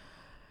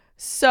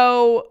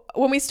 So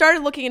when we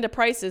started looking into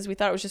prices, we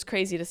thought it was just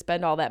crazy to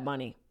spend all that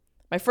money.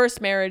 My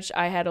first marriage,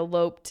 I had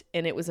eloped,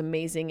 and it was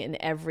amazing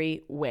in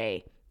every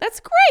way.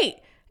 That's great.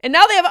 And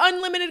now they have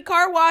unlimited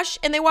car wash,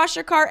 and they wash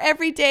their car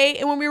every day.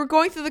 And when we were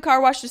going through the car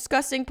wash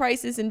discussing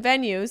prices and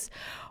venues,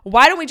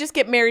 why don't we just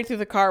get married through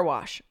the car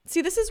wash?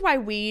 See, this is why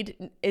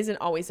weed isn't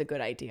always a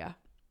good idea.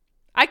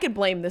 I could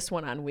blame this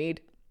one on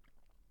weed.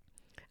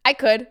 I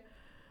could.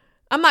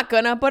 I'm not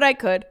gonna, but I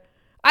could.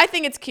 I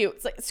think it's cute.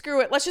 It's like,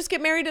 screw it. Let's just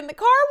get married in the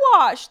car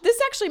wash.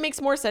 This actually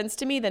makes more sense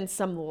to me than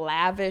some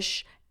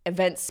lavish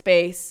event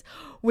space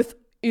with,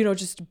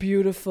 just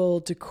beautiful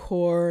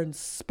decor and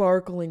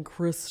sparkling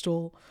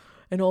crystal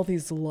and all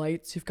these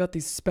lights. You've got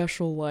these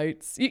special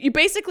lights. You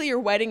basically, your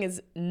wedding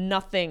is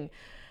nothing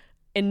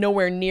and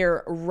nowhere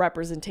near a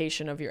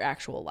representation of your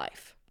actual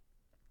life.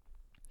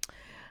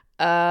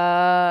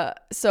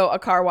 So a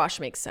car wash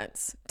makes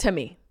sense to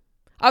me.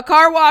 A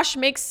car wash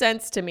makes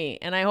sense to me,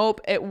 and I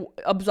hope it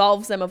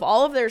absolves them of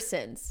all of their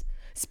sins.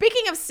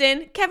 Speaking of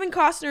sin, Kevin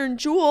Costner and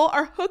Jewel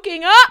are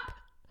hooking up.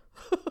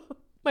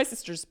 My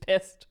sister's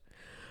pissed.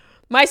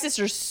 My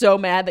sister's so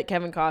mad that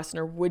Kevin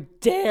Costner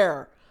would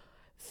dare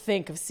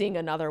think of seeing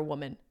another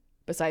woman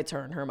besides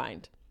her in her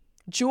mind.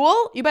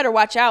 Jewel, you better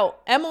watch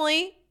out.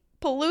 Emily,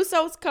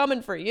 Peluso's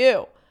coming for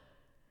you.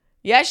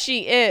 Yes,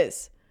 she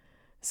is.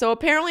 So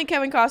apparently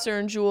Kevin Costner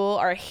and Jewel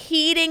are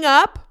heating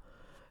up.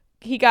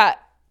 He got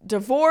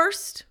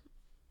divorced.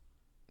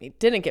 He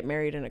didn't get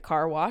married in a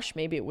car wash.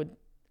 Maybe it would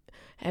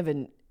have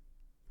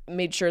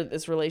made sure that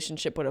this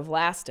relationship would have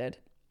lasted.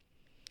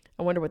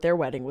 I wonder what their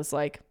wedding was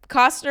like.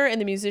 Costner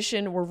and the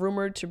musician were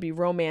rumored to be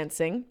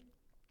romancing.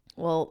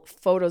 Well,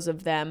 photos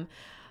of them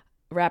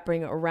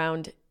wrapping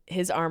around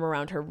his arm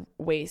around her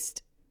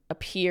waist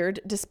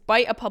appeared.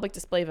 Despite a public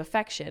display of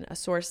affection, a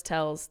source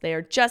tells they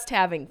are just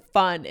having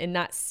fun and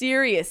not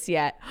serious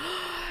yet.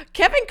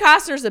 Kevin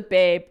Costner's a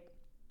babe.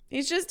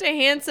 He's just a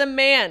handsome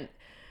man.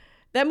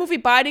 That movie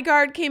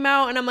Bodyguard came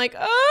out and I'm like,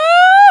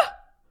 oh,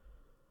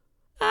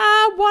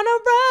 I want to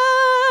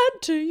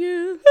run to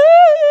you.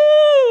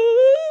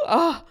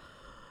 Oh,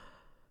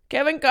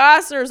 Kevin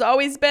Costner's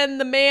always been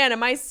the man and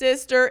my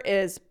sister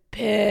is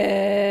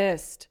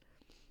pissed.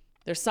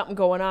 There's something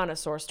going on, a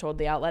source told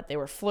the outlet. They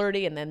were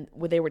flirty, and then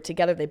when they were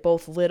together, they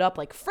both lit up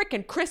like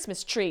freaking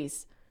Christmas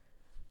trees.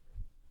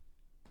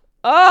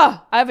 I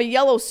have a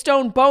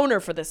Yellowstone boner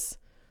for this.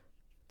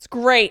 It's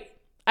great.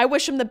 I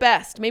wish him the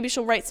best. Maybe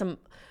she'll write some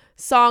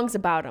songs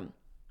about him.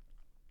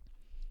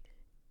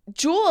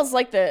 Jewel is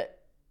like the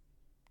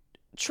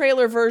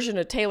trailer version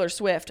of Taylor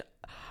Swift.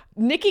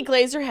 Nikki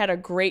Glaser had a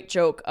great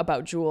joke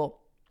about Jewel.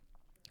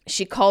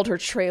 She called her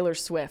Trailer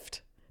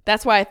Swift.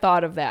 That's why I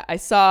thought of that. I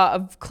saw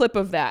a clip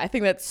of that. I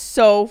think that's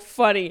so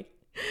funny.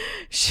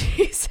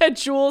 She said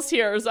Jules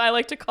here, as I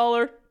like to call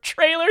her,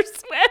 Trailer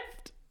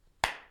Swift.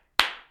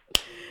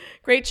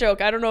 Great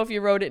joke. I don't know if you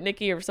wrote it,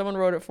 Nikki, or if someone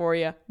wrote it for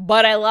you,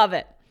 but I love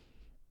it.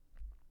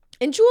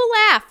 And Jewel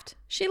laughed.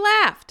 She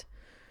laughed.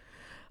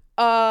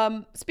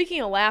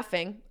 Speaking of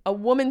laughing, a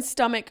woman's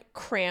stomach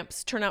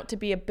cramps turn out to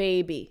be a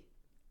baby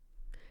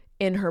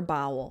in her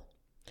bowel.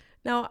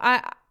 Now,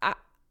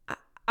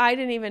 I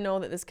didn't even know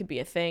that this could be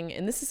a thing,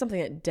 and this is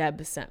something that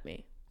Deb sent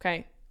me,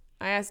 okay?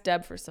 I asked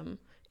Deb for some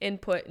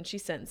input, and she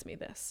sends me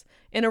this.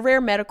 In a rare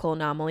medical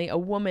anomaly, a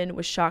woman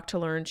was shocked to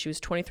learn she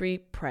was 23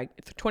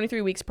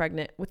 weeks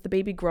pregnant with the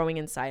baby growing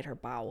inside her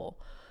bowel.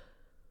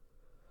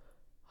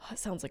 Oh, that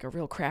sounds like a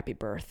real crappy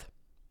birth.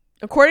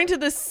 According to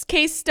this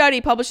case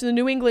study published in the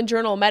New England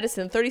Journal of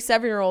Medicine,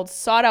 37-year-old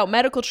sought out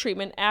medical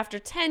treatment after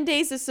 10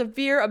 days of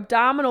severe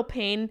abdominal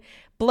pain,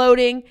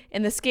 bloating,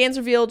 and the scans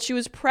revealed she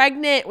was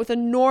pregnant with a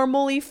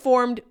normally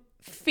formed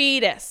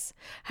fetus.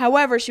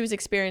 However, she was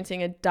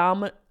experiencing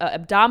abdominal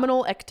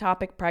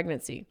ectopic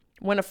pregnancy,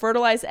 when a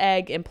fertilized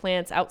egg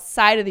implants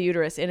outside of the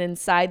uterus and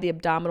inside the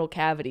abdominal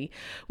cavity,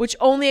 which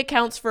only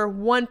accounts for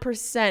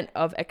 1%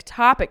 of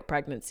ectopic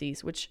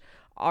pregnancies, which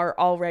are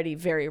already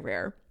very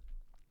rare.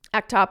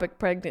 Ectopic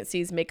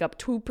pregnancies make up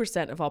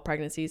 2% of all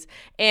pregnancies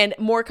and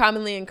more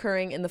commonly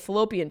occurring in the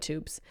fallopian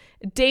tubes.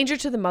 Danger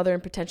to the mother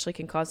and potentially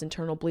can cause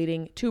internal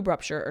bleeding, tube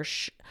rupture, or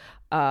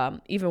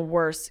even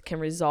worse, can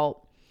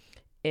result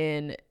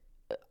in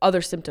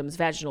other symptoms,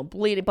 vaginal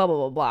bleeding, blah, blah,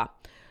 blah, blah.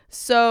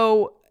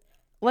 So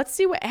let's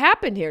see what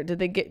happened here.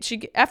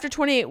 After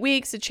 28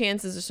 weeks, the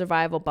chances of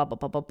survival, blah, blah,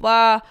 blah, blah,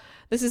 blah.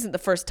 This isn't the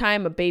first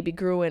time a baby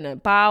grew in a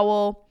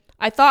bowel.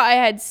 I thought I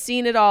had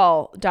seen it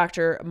all,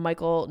 Dr.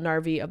 Michael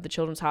Narvey of the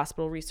Children's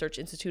Hospital Research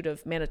Institute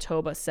of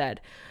Manitoba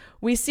said.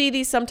 We see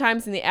these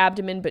sometimes in the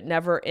abdomen, but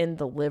never in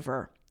the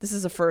liver. This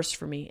is a first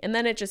for me. And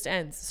then it just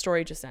ends. The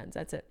story just ends.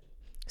 That's it.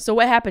 So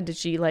what happened? Did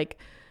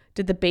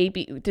the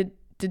baby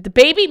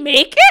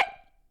make it?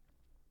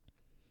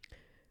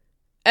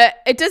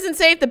 It doesn't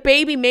say if the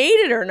baby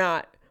made it or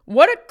not.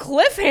 What a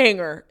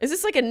cliffhanger. Is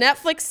this like a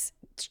Netflix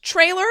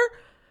trailer?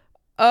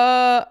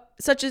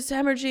 Such as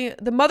hemorrhaging.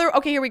 The mother,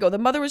 okay, here we go. The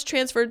mother was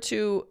transferred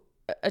to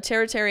a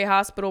tertiary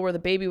hospital where the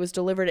baby was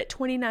delivered at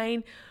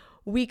 29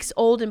 weeks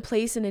old and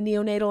placed in a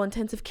neonatal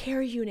intensive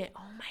care unit.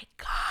 Oh my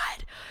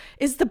God.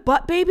 Is the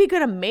butt baby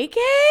going to make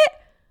it?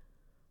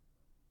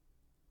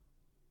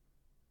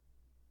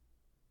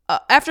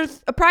 After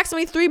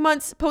approximately 3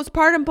 months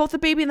postpartum, both the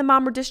baby and the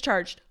mom were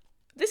discharged.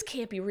 This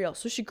can't be real.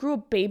 So she grew a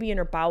baby in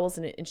her bowels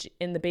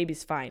and the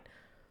baby's fine.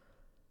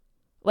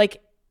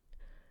 Like,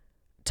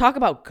 talk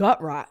about gut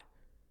rot.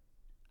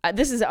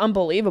 This is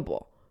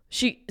unbelievable.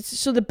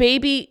 So the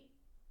baby,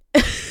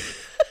 I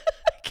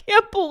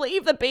can't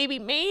believe the baby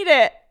made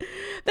it.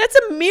 That's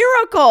a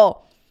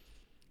miracle.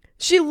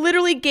 She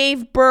literally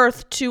gave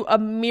birth to a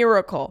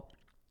miracle.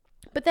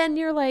 But then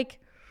you're like,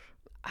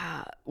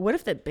 what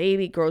if the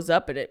baby grows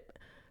up and it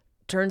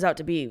turns out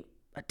to be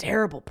a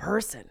terrible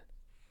person?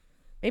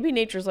 Maybe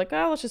nature's like,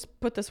 let's just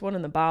put this one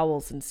in the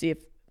bowels and see if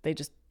they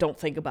just don't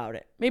think about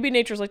it. Maybe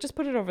nature's like, just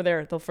put it over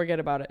there. They'll forget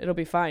about it. It'll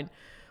be fine.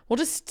 We'll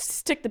just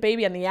stick the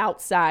baby on the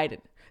outside.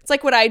 It's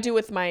like what I do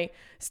with my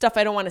stuff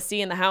I don't want to see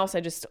in the house.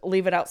 I just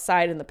leave it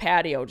outside in the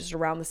patio, just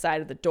around the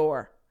side of the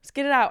door. Just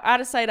get it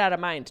out of sight, out of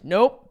mind.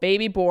 Nope,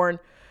 baby born.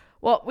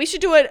 Well, we should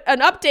do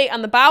an update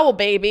on the bowel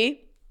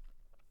baby.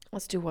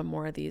 Let's do one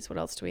more of these. What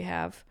else do we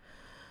have?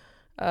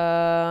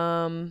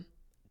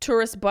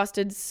 Tourist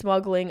busted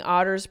smuggling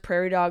otters,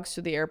 prairie dogs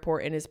through the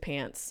airport in his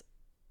pants.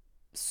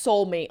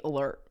 Soulmate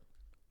alert.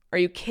 Are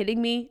you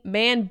kidding me?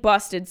 Man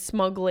busted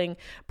smuggling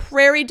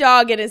prairie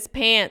dog in his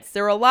pants.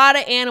 There are a lot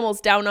of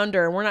animals down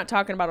under, and we're not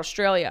talking about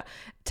Australia.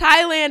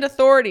 Thailand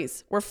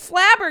authorities were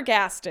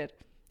flabbergasted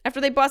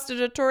after they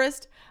busted a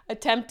tourist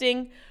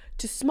attempting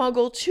to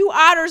smuggle 2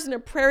 otters and a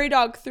prairie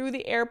dog through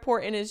the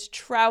airport in his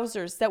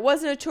trousers. That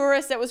wasn't a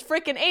tourist. That was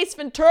frickin' Ace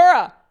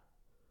Ventura.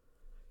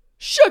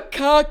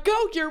 Chicago,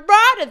 you're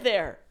out of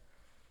there.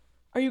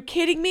 Are you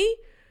kidding me?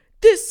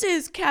 This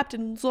is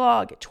Captain's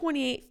log at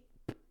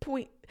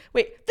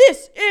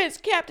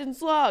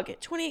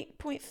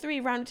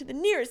 28.3 rounded to the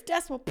nearest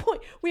decimal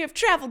point. We have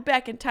traveled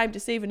back in time to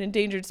save an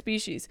endangered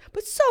species.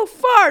 But so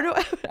far, no,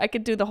 I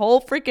could do the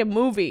whole freaking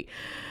movie.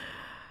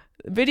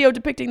 Video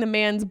depicting the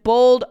man's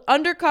bold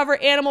undercover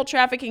animal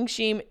trafficking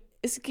scheme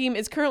is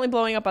currently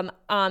blowing up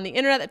on the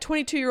internet. The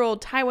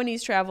 22-year-old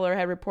Taiwanese traveler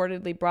had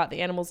reportedly brought the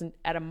animals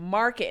at a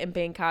market in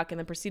Bangkok and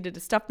then proceeded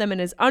to stuff them in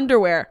his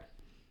underwear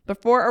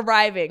before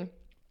arriving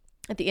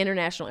at the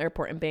international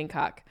airport in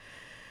Bangkok.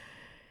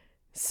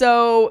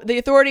 So the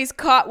authorities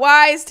caught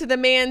wise to the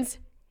man's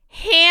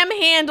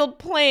ham-handled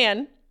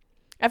plan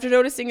after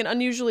noticing an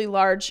unusually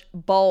large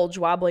bulge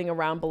wobbling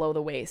around below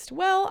the waist.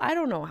 Well, I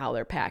don't know how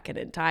they're packing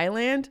in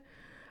Thailand.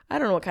 I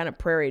don't know what kind of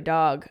prairie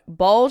dog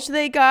bulge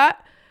they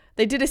got.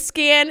 They did a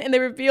scan and they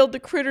revealed the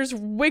critters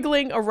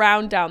wiggling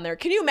around down there.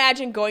 Can you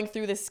imagine going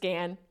through the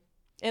scan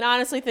and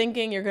honestly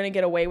thinking you're going to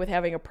get away with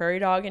having a prairie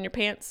dog in your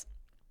pants?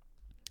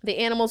 The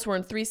animals were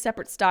in 3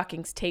 separate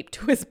stockings taped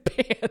to his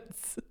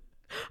pants.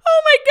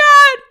 Oh my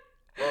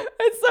God!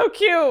 It's so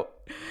cute.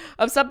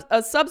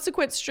 A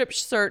subsequent strip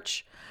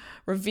search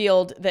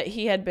revealed that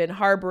he had been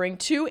harboring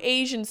 2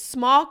 Asian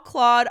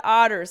small-clawed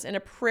otters and a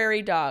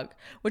prairie dog,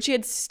 which he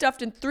had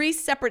stuffed in 3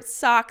 separate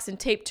socks and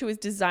taped to his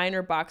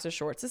designer boxer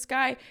shorts. This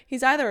guy,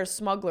 he's either a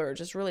smuggler or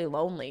just really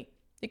lonely.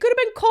 It could have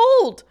been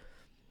cold.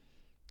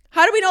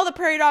 How do we know the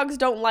prairie dogs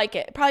don't like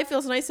it? It probably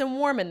feels nice and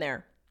warm in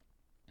there.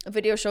 A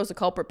video shows the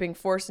culprit being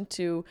forced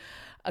into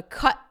a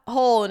cut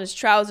hole in his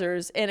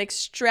trousers and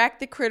extract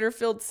the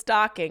critter-filled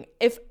stocking.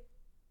 If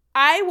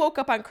I woke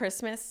up on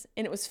Christmas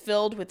and it was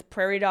filled with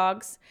prairie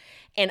dogs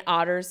and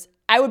otters,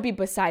 I would be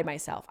beside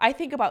myself. I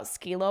think about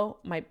Skilo,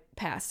 my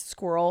past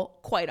squirrel,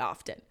 quite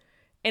often.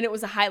 And it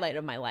was a highlight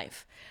of my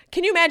life.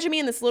 Can you imagine me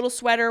in this little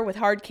sweater with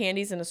hard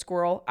candies and a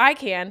squirrel? I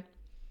can.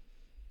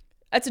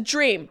 That's a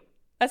dream.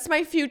 That's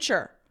my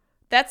future.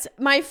 That's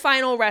my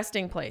final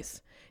resting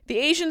place. The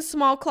Asian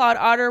small-clawed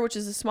otter, which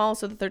is the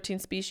smallest of the 13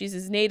 species,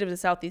 is native to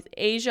Southeast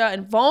Asia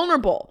and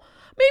vulnerable.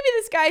 Maybe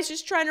this guy's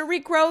just trying to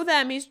regrow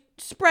them. He's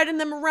spreading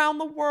them around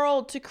the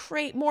world to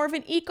create more of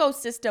an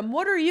ecosystem.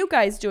 What are you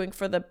guys doing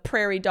for the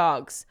prairie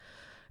dogs?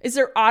 Is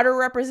there otter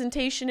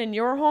representation in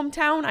your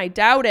hometown? I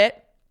doubt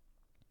it.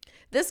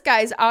 This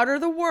guy's otter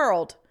the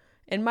world,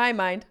 in my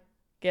mind.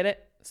 Get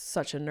it?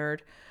 Such a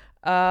nerd.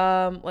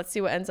 Let's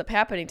see what ends up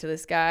happening to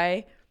this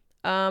guy.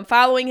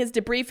 Following his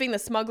debriefing, the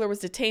smuggler was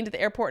detained at the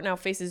airport and now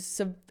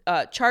faces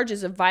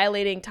charges of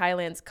violating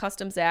Thailand's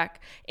Customs Act,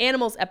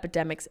 Animals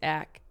Epidemics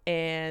Act,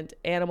 and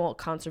Animal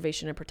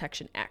Conservation and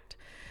Protection Act.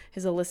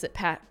 His illicit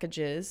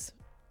packages,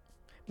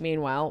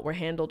 meanwhile, were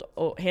handed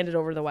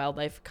over to the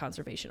Wildlife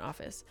Conservation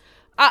Office.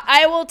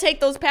 I will take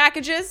those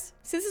packages.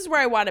 See, this is where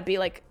I want to be,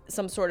 like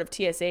some sort of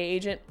TSA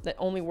agent that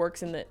only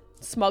works in the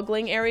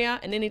smuggling area.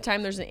 And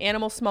anytime there's an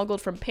animal smuggled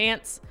from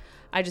pants,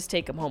 I just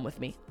take them home with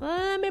me.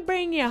 Let me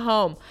bring you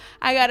home.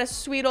 I got a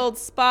sweet old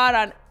spot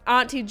on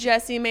Auntie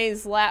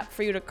Jessimae's lap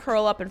for you to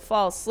curl up and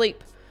fall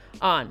asleep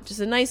on. Just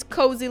a nice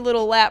cozy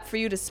little lap for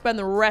you to spend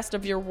the rest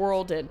of your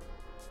world in.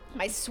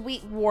 My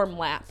sweet warm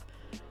lap.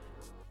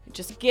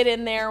 Just get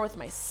in there with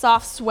my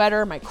soft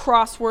sweater, my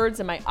crosswords,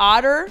 and my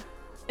otter,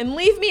 and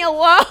leave me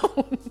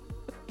alone.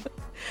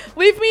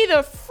 Leave me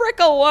the frick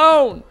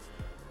alone.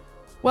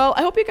 Well,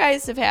 I hope you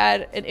guys have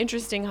had an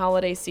interesting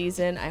holiday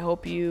season. I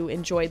hope you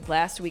enjoyed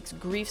last week's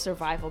Grief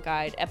Survival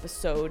Guide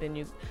episode and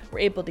you were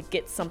able to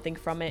get something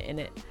from it and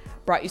it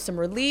brought you some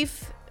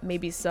relief,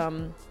 maybe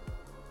some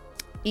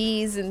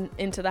ease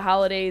into the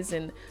holidays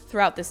and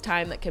throughout this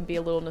time that can be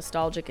a little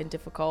nostalgic and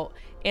difficult.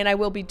 And I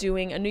will be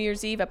doing a New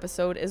Year's Eve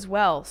episode as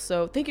well.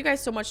 So thank you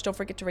guys so much. Don't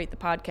forget to rate the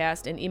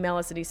podcast and email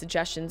us any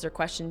suggestions or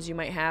questions you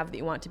might have that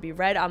you want to be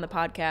read on the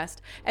podcast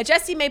at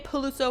Jessimae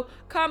Peluso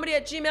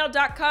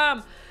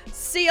comedy@gmail.com.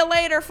 See you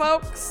later,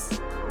 folks.